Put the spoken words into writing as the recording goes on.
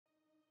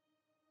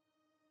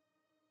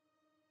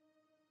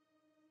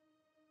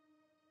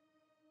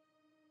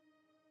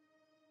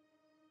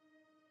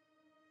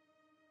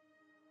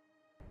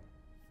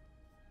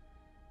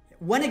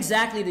When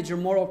exactly did your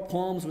moral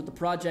qualms with the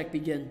project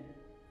begin?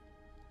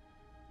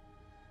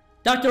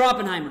 Dr.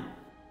 Oppenheimer.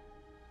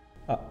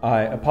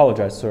 I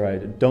apologize, sir. I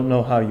don't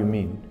know how you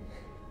mean.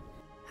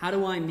 How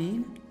do I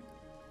mean?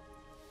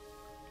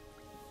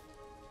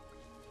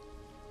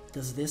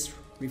 Does this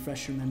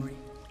refresh your memory?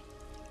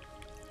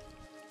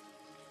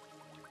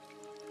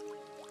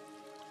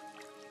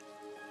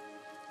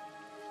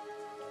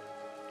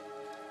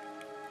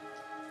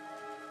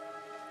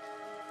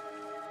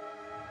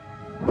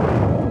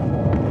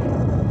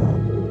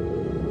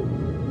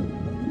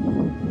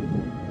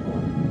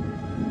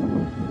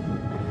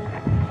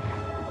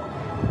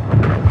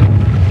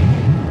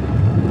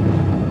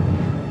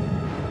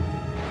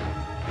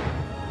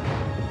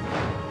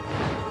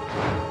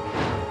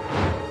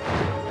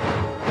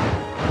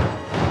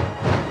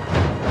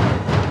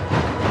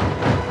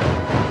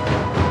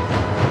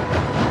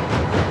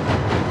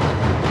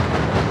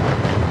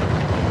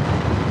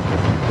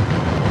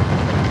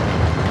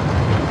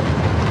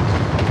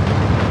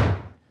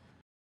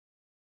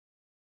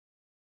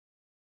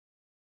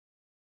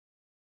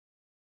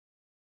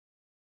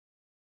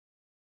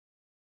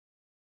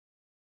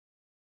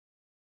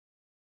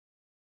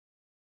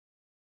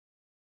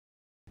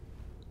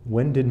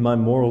 When did my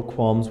moral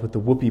qualms with the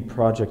Whoopi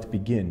project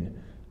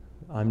begin?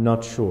 I'm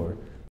not sure.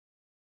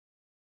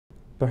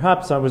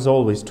 Perhaps I was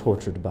always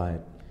tortured by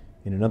it.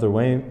 In another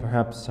way,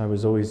 perhaps I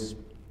was always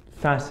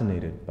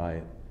fascinated by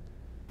it.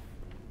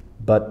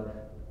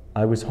 But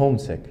I was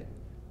homesick,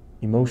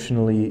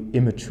 emotionally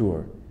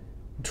immature,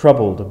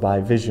 troubled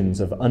by visions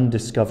of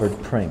undiscovered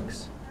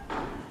pranks,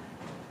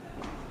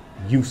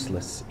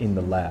 useless in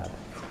the lab.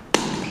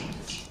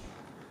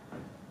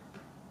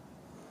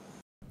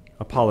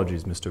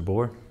 Apologies, Mr.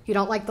 Bohr. You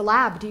don't like the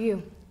lab, do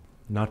you?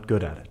 Not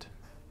good at it.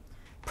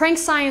 Prank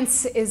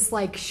science is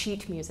like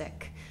sheet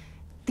music.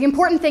 The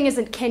important thing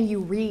isn't can you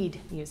read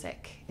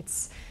music,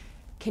 it's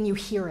can you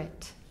hear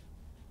it?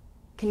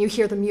 Can you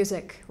hear the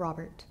music,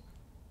 Robert?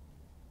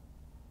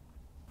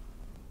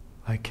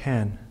 I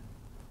can.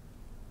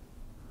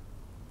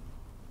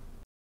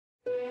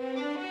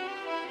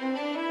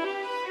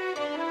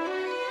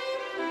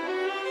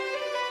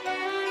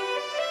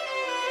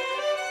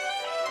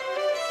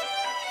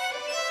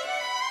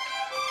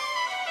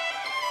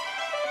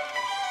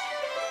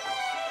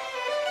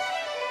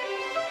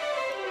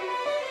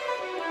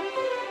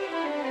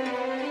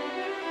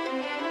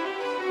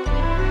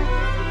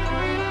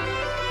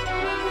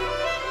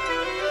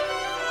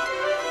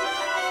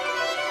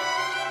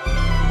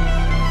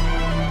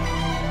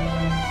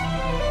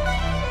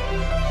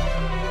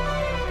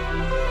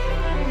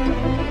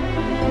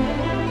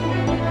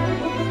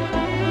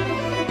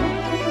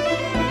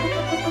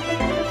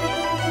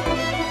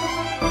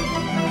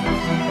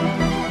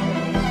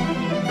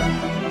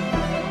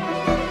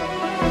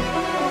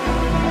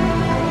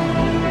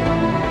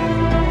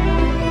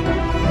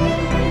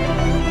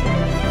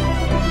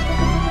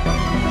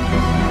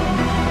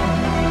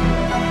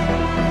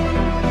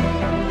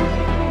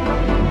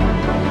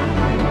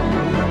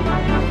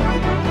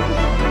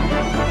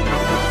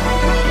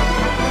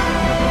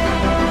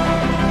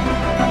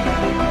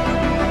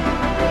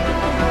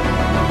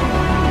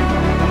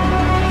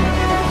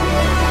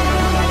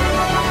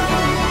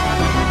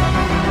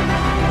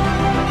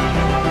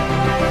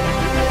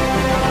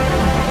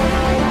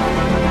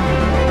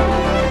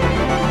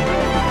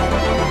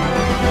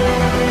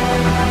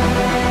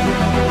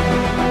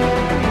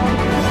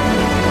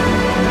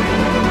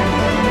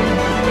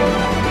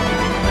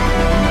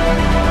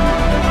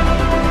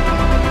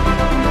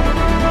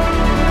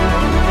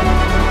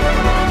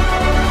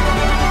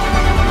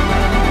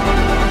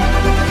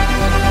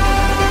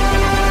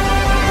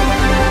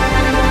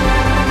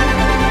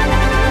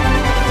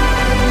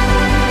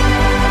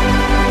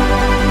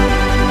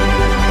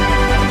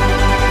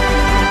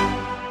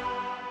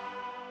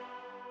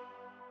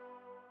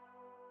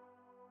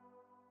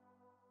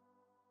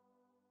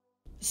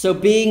 So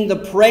being the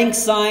prank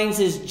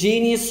science's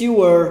genius you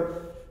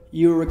were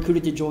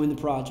recruited to join the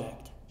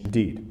project.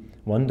 Indeed.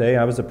 One day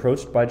I was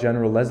approached by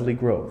General Leslie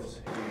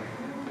Groves.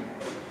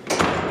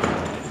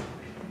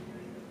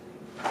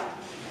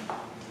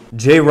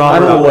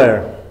 I'm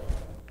aware.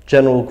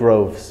 General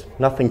Groves.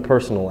 Nothing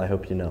personal, I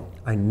hope you know.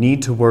 I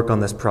need to work on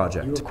this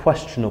project. It's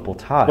questionable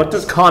ties. What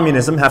does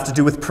communism have to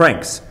do with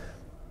pranks?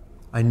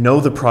 I know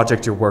the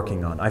project you're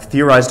working on. I've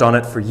theorized on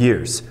it for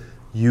years.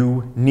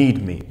 You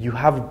need me. You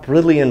have a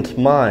brilliant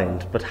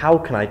mind, but how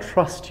can I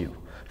trust you?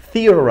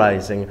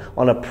 Theorizing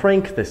on a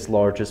prank this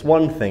large is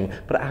one thing,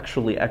 but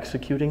actually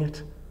executing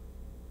it?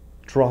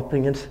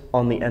 Dropping it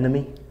on the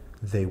enemy?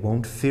 They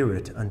won't fear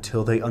it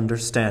until they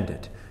understand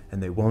it, and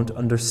they won't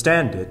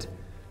understand it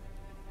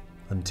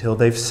until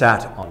they've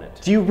sat on it.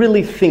 Do you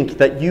really think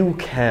that you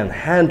can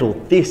handle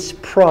this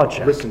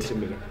project? Listen to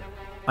me.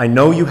 I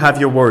know you have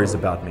your worries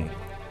about me,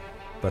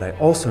 but I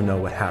also know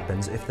what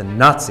happens if the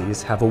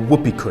Nazis have a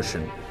whoopee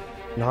cushion.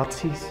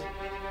 Nazis?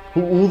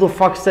 Who the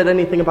fuck said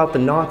anything about the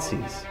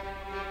Nazis?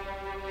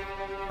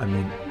 I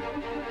mean,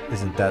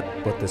 isn't that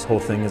what this whole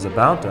thing is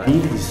about?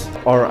 These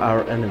are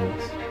our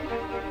enemies.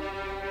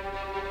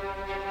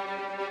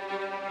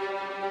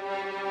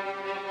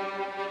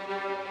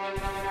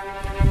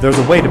 There's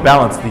a way to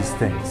balance these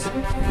things.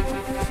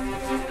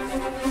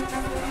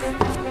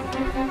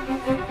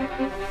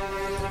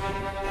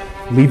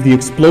 Leave the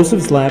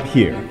explosives lab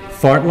here.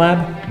 Fart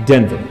lab,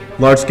 Denver.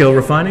 Large-scale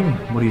refining,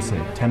 what do you say,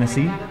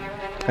 Tennessee?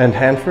 And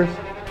Hanford?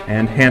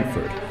 And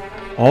Hanford.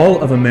 All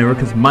of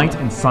America's might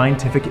and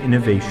scientific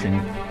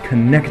innovation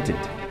connected,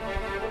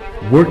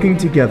 working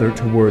together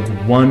towards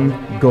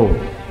one goal.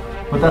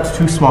 But that's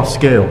too small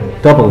scale.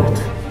 Double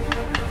it.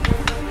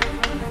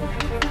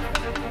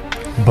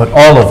 But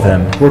all of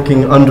them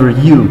Working under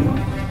you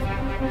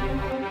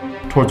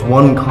towards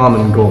one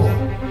common goal.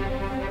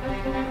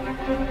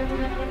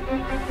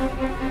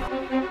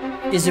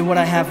 Is it what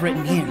I have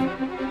written here?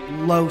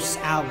 Los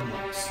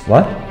Alamos.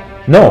 What?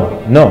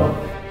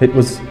 No. It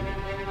was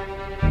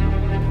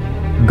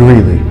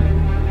Greeley.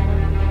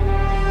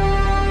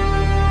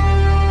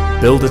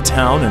 Build a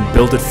town and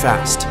build it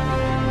fast.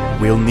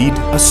 We'll need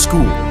a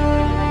school.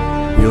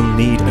 We'll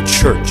need a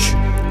church.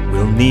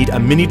 We'll need a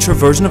miniature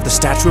version of the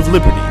Statue of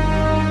Liberty.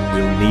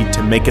 We'll need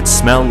to make it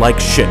smell like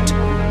shit.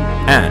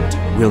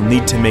 And we'll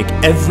need to make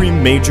every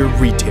major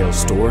retail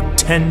store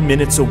 10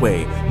 minutes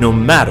away, no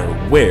matter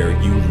where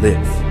you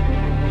live.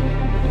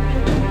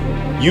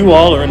 You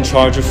all are in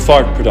charge of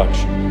fart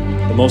production,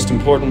 the most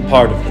important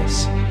part of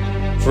this.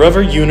 For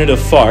every unit of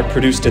fart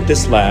produced at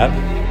this lab,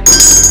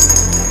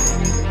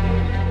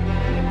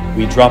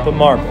 we drop a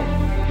marble.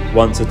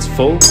 Once it's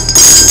full,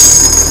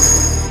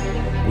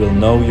 we'll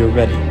know you're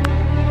ready.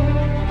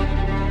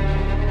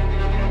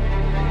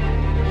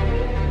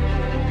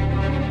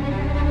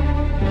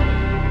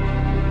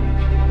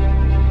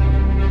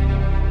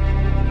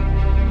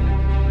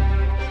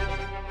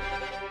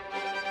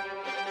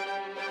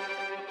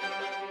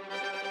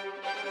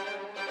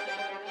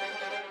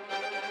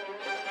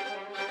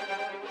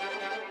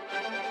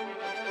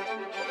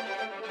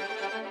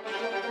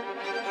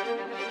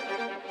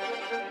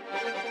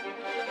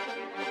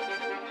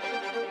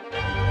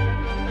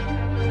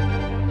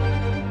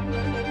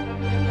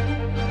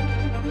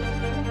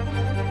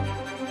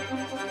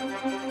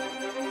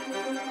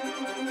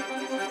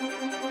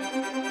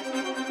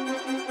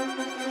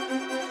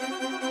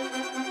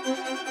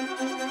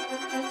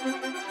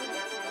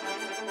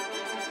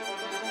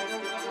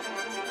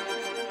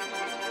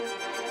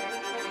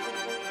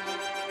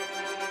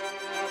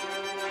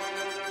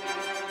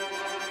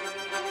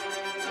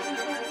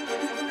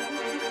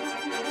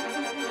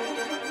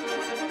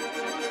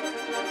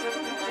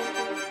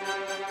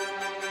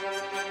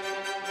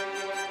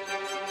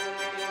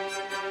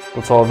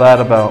 What's all that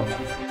about?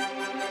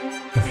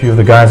 A few of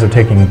the guys are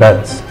taking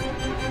bets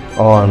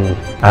On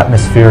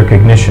atmospheric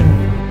ignition.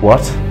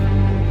 what?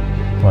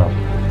 Well,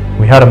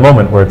 we had a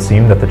moment where it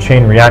seemed that the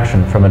chain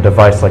reaction from a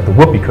device like the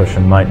whoopee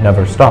cushion might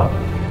never stop,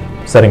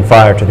 setting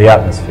fire to the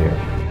atmosphere.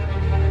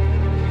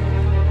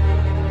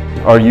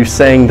 Are you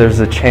saying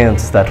there's a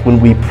chance that when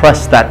we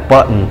press that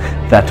button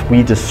that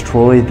we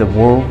destroy the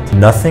world?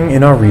 Nothing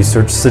in our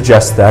research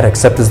suggests that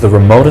except as the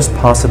remotest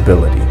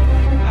possibility.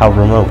 How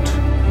remote?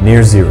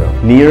 Near zero.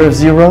 Near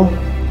zero?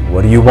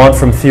 What do you want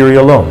from theory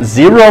alone?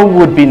 Zero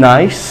would be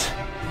nice.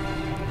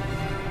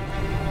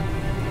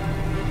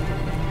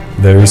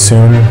 Very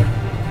soon,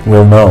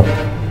 we'll know.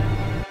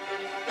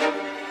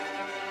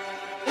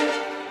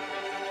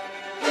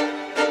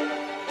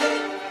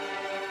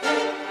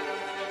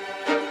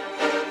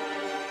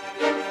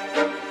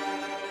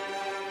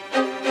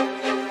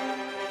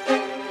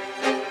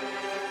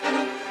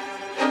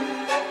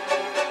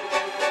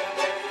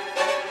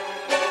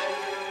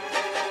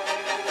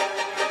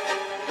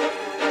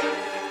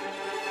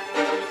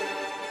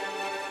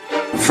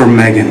 For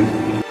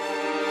Megan.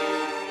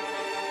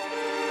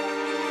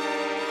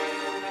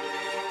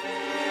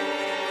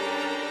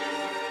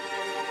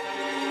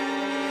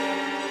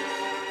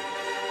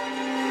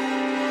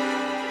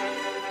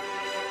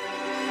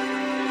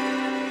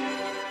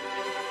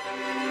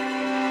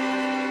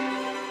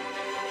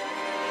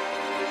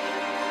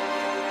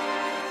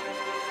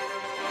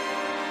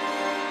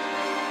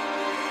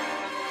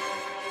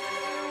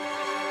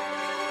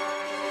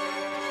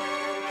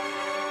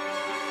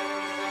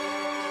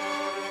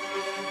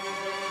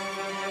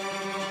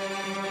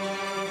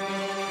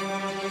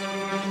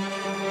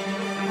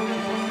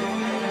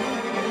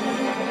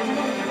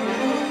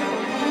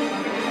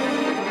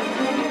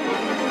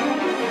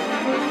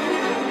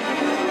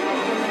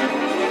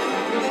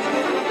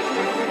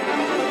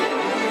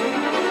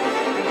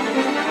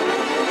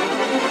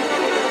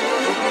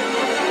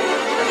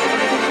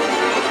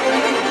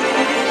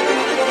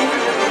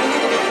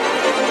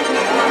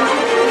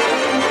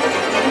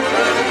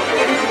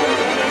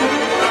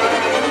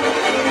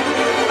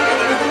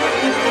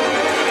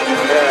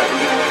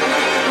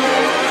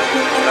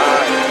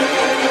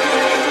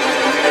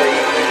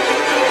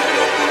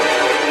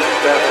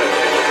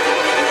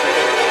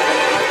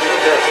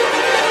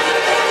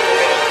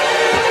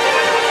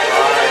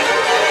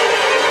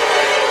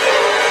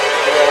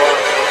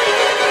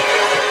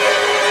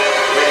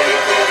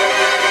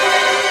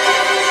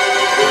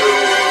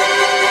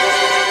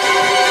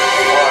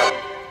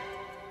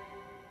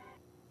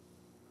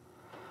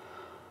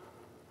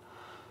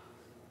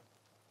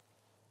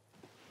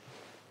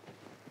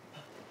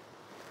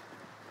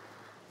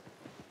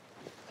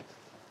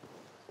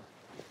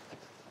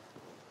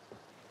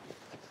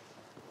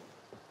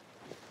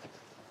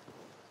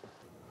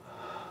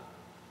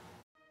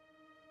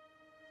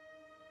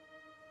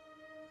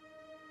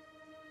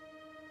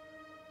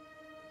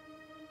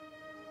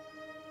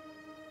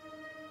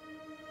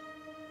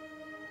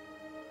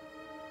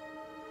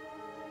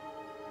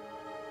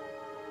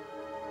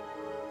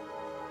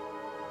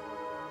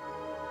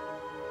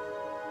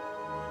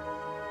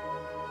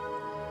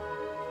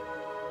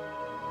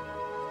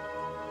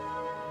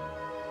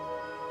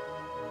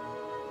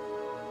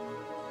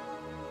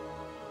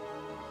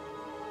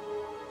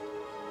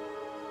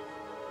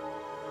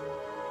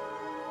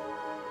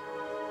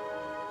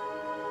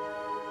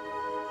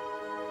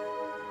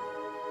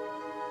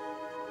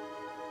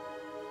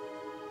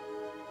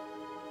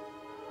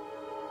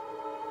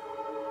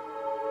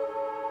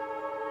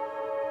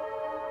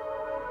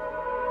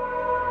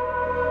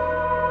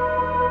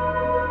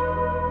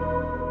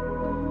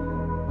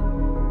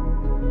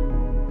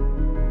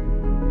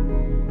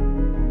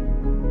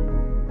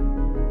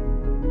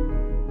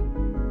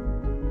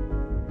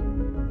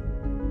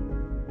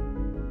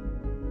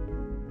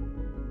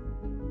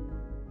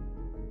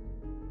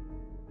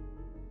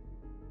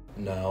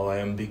 Now I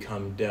am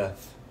become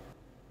death,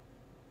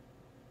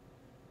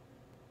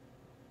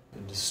 the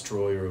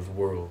destroyer of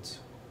worlds.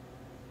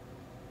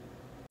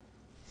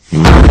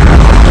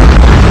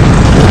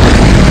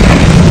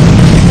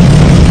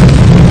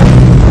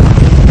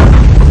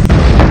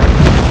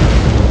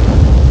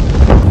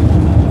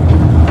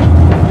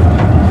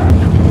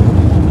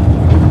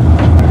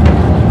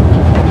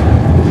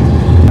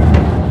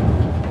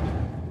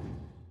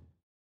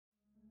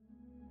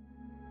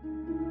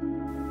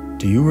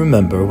 Do you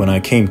remember when I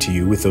came to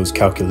you with those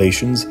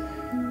calculations?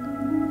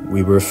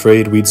 We were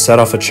afraid we'd set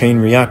off a chain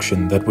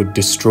reaction that would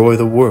destroy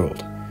the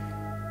world.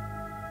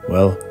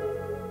 Well,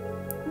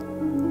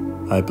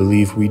 I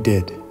believe we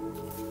did.